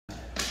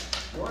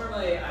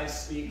Normally I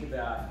speak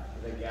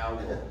about the gal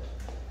world.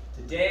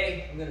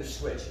 Today I'm going to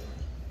switch it.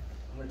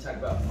 I'm going to talk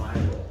about my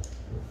world,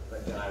 the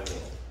guy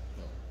world,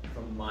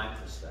 from my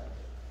perspective.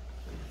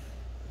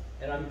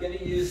 And I'm going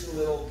to use a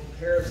little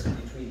comparison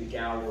between the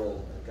gal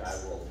world and the guy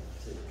world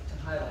to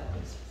highlight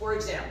this. For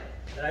example,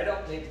 and I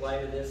don't make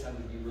light of this, I'm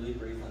going to be really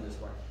brief on this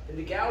one. In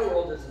the gal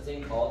world, there's a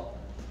thing called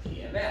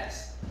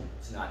PMS.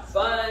 It's not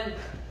fun,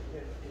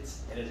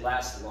 and it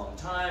lasts a long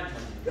time,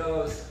 comes and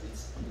goes,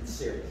 it's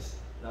serious.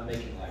 I'm not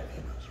making light of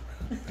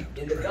it.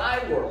 In the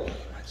guy world,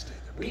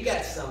 we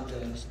got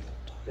something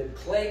that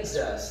plagues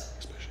us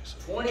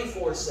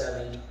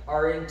 24/7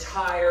 our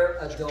entire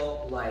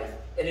adult life,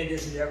 and it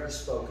is never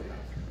spoken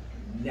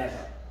of.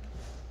 Never.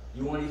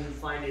 You won't even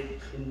find it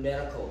in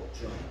medical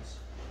journals.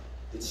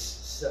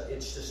 It's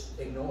just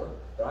ignored.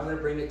 But I'm going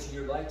to bring it to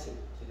your light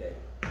today.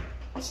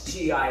 It's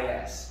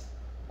TIS.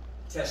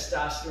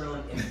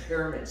 Testosterone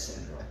Impairment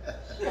Syndrome.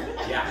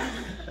 Yeah,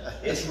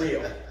 it's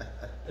real.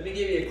 Let me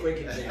give you a quick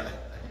example.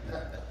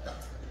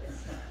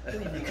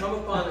 You come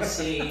upon the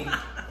scene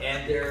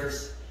and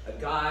there's a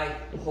guy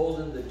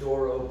holding the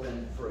door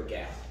open for a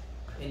gal.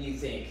 And you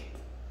think,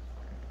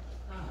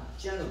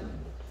 gentlemen,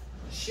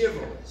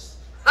 chivalrous.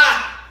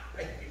 Ha!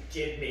 Are you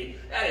kidding me?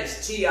 That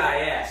is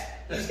TIS.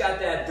 He's got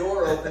that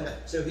door open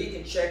so he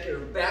can check her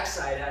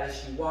backside out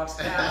as she walks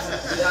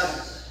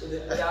past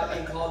without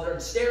being called her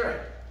and staring.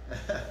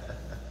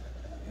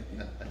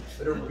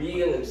 But a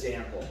real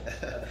example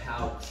of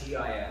how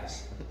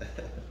TIS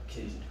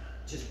can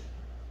just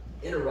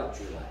interrupt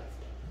your life.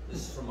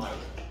 This is from my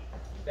work.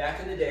 Back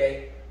in the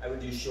day, I would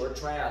do short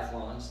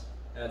triathlons.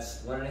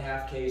 That's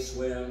 1.5K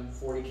swim,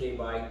 40K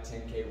bike,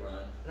 10K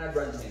run, and I'd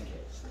run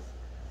 10Ks.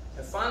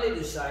 I finally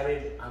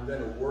decided I'm going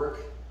to work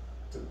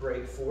to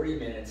break 40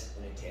 minutes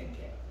in a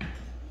 10K.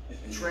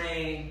 I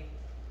train,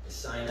 I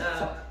sign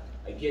up,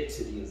 I get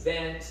to the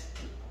event.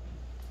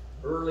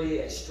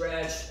 Early, I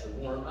stretch, I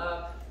warm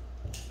up,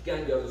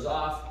 gun goes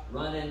off,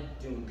 running,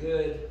 doing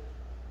good.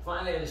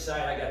 Finally, I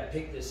decide I got to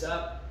pick this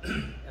up,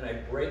 and I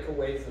break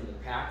away from the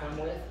pack I'm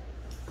with,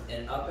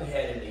 and up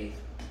ahead of me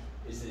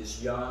is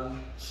this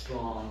young,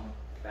 strong,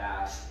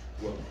 fast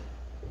woman.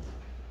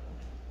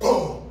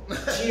 Boom!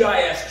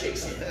 TIS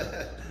kicks in,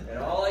 and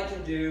all I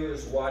can do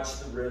is watch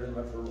the rhythm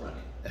of her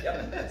running.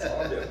 Yep, that's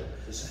all I'm doing.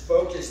 Just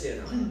focused in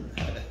on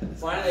her.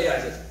 Finally,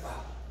 I just,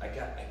 I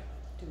got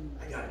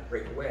to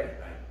break away.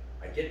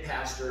 I get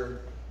past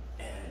her,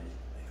 and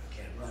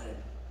okay, I'm running.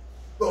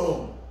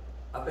 Boom!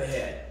 Up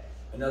ahead,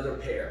 another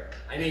pair.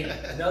 I mean,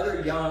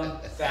 another young,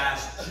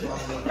 fast, strong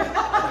woman.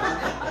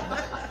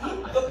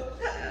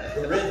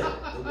 The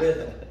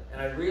rhythm.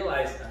 And I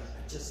realized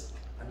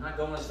I'm not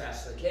going as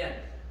fast as I can.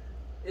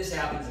 This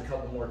happens a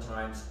couple more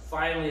times.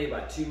 Finally,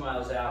 about 2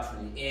 miles out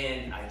from the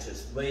end, I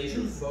just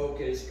laser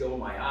focus, go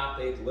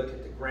myopic, look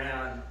at the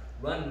ground,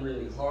 run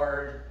really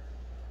hard.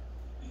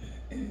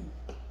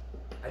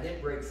 I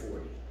didn't break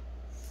 40.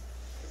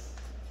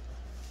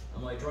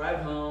 On my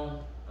drive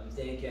home, I'm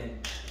thinking,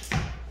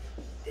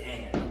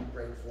 dang, I didn't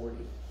break 40.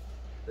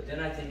 But then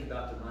I think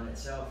about the run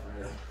itself,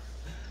 and I go,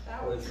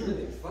 that was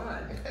really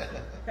fun.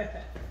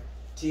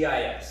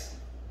 TIS.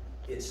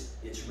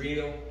 It's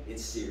real,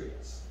 it's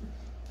serious.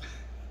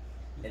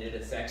 And it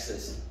affects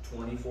us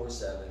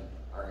 24/7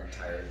 our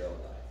entire adult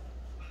life.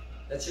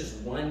 That's just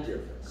one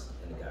difference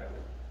in the guy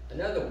world.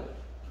 Another one.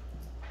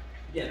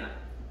 Again,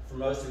 for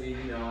most of you,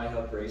 you know I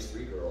helped raise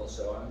 3 girls,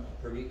 so I'm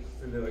pretty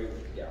familiar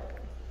with the gal world.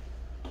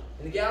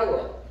 In the gal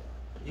world,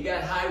 you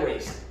got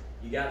high-waisted,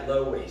 you got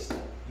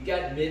low-waisted, you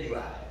got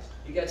mid-rise,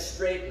 you got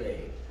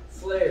straight-leg,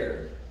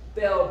 flared,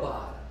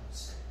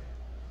 bell-bottoms,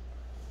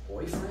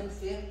 boyfriend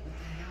fit, what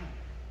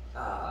the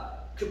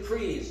hell?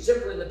 Capris,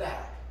 zipper in the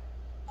back.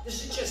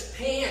 This is just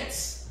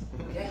pants,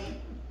 okay?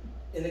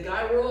 In the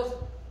guy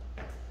world,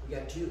 we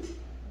got 2.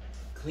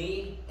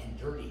 Clean and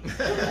dirty. And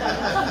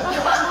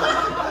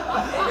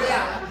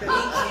yeah, we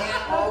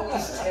can't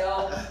always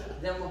tell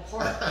them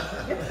apart.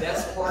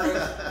 That's part of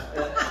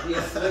the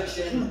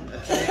affliction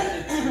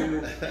connected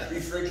to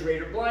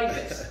refrigerator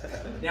blindness.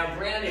 Now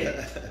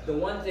granted, the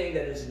one thing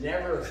that is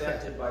never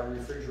affected by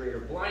refrigerator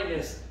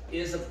blindness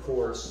is, of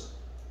course,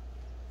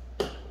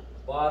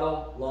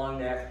 bottle, long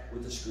neck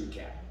with a screw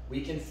cap.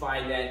 We can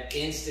find that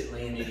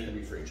instantly in any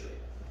refrigerator.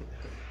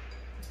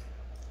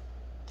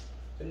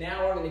 But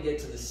now we're going to get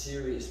to the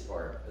serious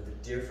part of the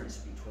difference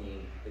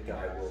between the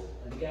guy world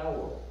and the gal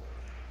world.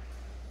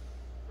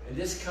 And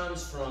this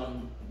comes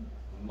from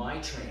my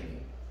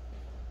training,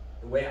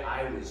 the way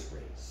I was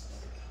raised.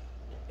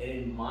 And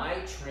in my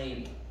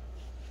training,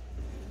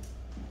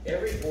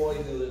 every boy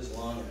who lives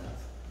long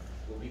enough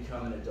will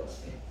become an adult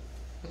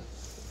male.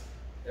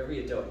 Every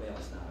adult male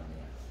is not a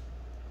man.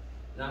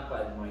 Not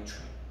by my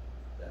training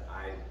that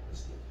I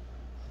was given,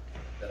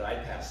 that I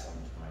passed on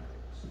to my girls.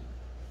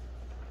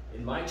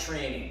 In my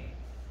training,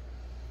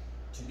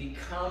 to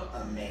become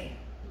a man,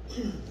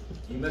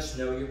 you must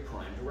know your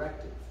prime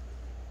directive.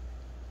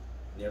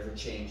 Never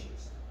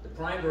changes. The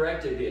prime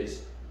directive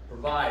is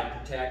provide,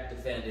 protect,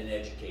 defend, and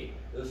educate.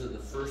 Those are the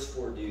first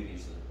 4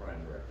 duties of the prime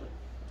directive.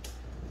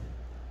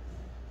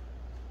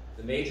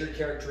 The major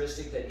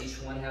characteristic that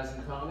each one has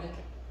in common,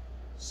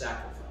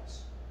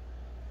 sacrifice.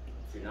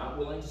 If you're not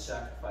willing to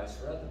sacrifice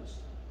for others,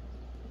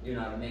 you're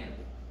not a man.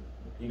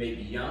 You may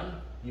be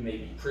young, you may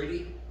be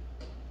pretty,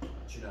 but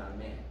you're not a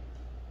man.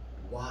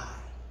 Why?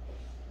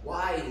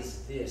 Why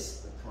is this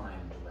the prime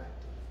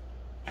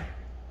directive?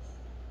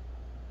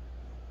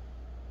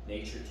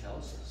 Nature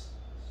tells us.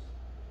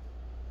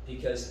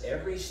 Because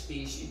every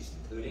species,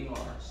 including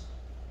ours,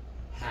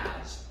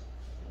 has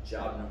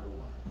job number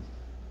one.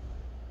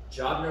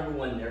 Job number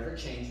one never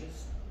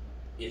changes.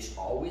 It's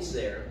always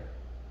there.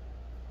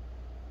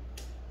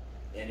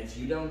 And if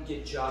you don't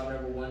get job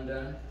number one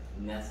done,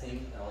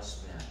 nothing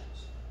else matters.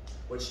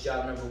 What's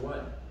job number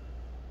one?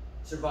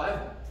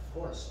 Survival, of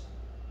course.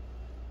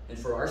 And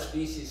for our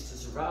species to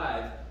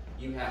survive,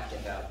 you have to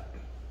have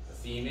a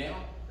female,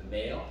 a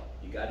male.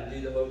 You got to do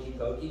the hokey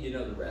pokey, you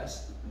know the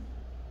rest.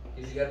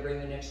 Because you got to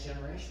bring the next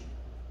generation.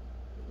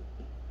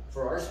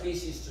 For our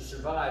species to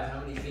survive,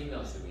 how many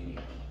females do we need?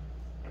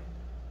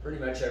 Pretty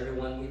much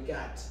everyone we've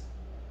got.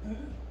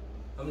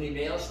 How many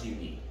males do you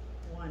need?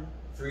 1.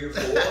 3 or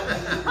 4?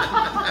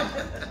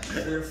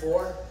 3 or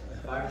 4?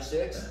 5 or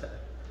 6?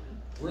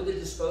 We're the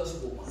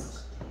disposable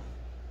ones.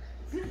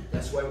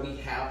 That's why we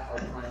have our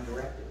prime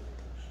directive.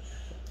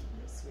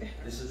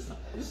 This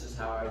is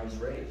how I was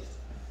raised.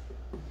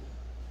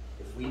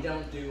 If we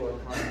don't do our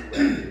prime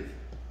directive,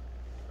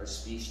 our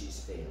species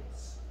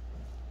fails.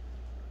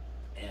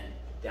 And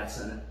that's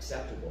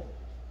unacceptable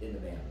in the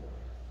man world.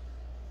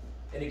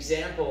 An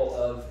example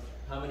of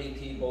how many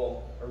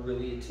people are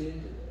really attuned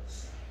to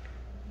this.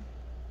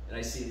 And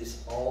I see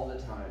this all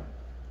the time,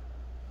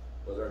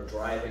 whether I'm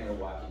driving or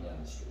walking down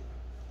the street.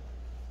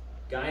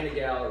 Guy and a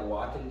gal are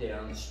walking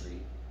down the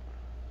street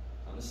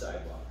on the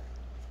sidewalk.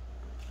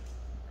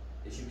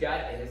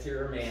 If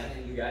you're a man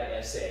and you got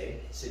SA,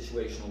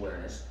 situational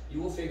awareness,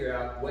 you will figure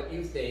out what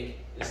you think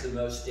is the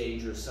most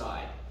dangerous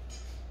side.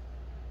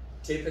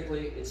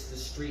 Typically, it's the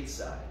street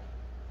side,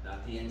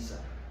 not the inside.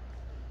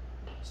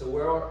 So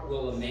where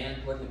will a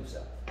man put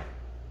himself?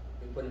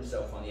 He'll put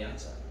himself on the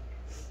outside,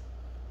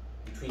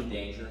 between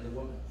danger and the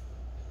woman.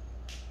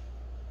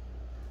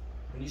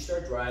 When you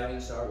start driving,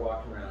 start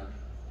walking around,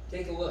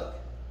 take a look.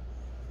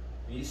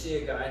 When you see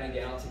a guy and a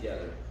gal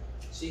together,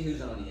 see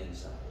who's on the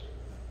inside.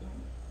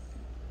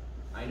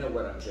 I know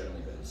what I'm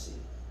generally going to see,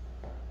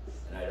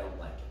 and I don't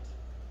like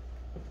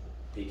it.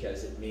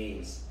 Because it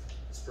means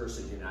this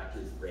person did not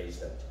get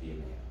raised up to be a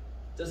man.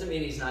 Doesn't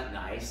mean he's not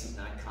nice, he's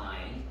not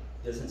kind,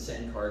 doesn't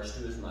send cards to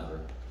his mother.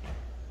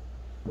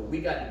 But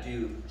we got to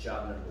do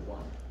job number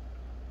one,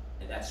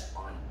 and that's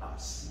on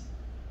us.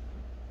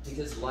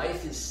 Because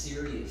life is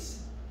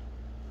serious.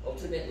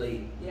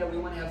 Ultimately, yeah, we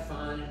want to have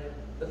fun,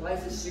 but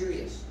life is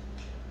serious.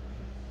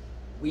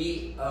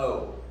 We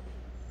owe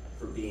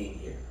for being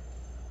here.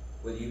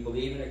 Whether you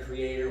believe in a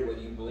creator,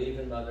 whether you believe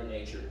in Mother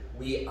Nature,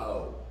 we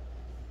owe.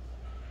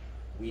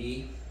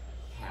 We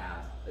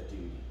have a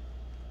duty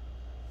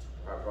to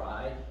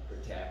provide,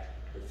 protect,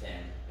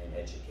 defend, and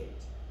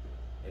educate.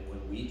 And when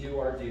we do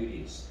our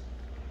duties,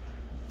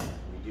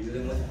 we do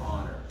them with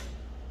honor,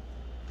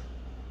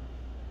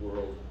 the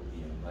world will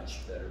be a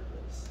much better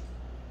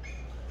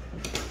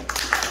place.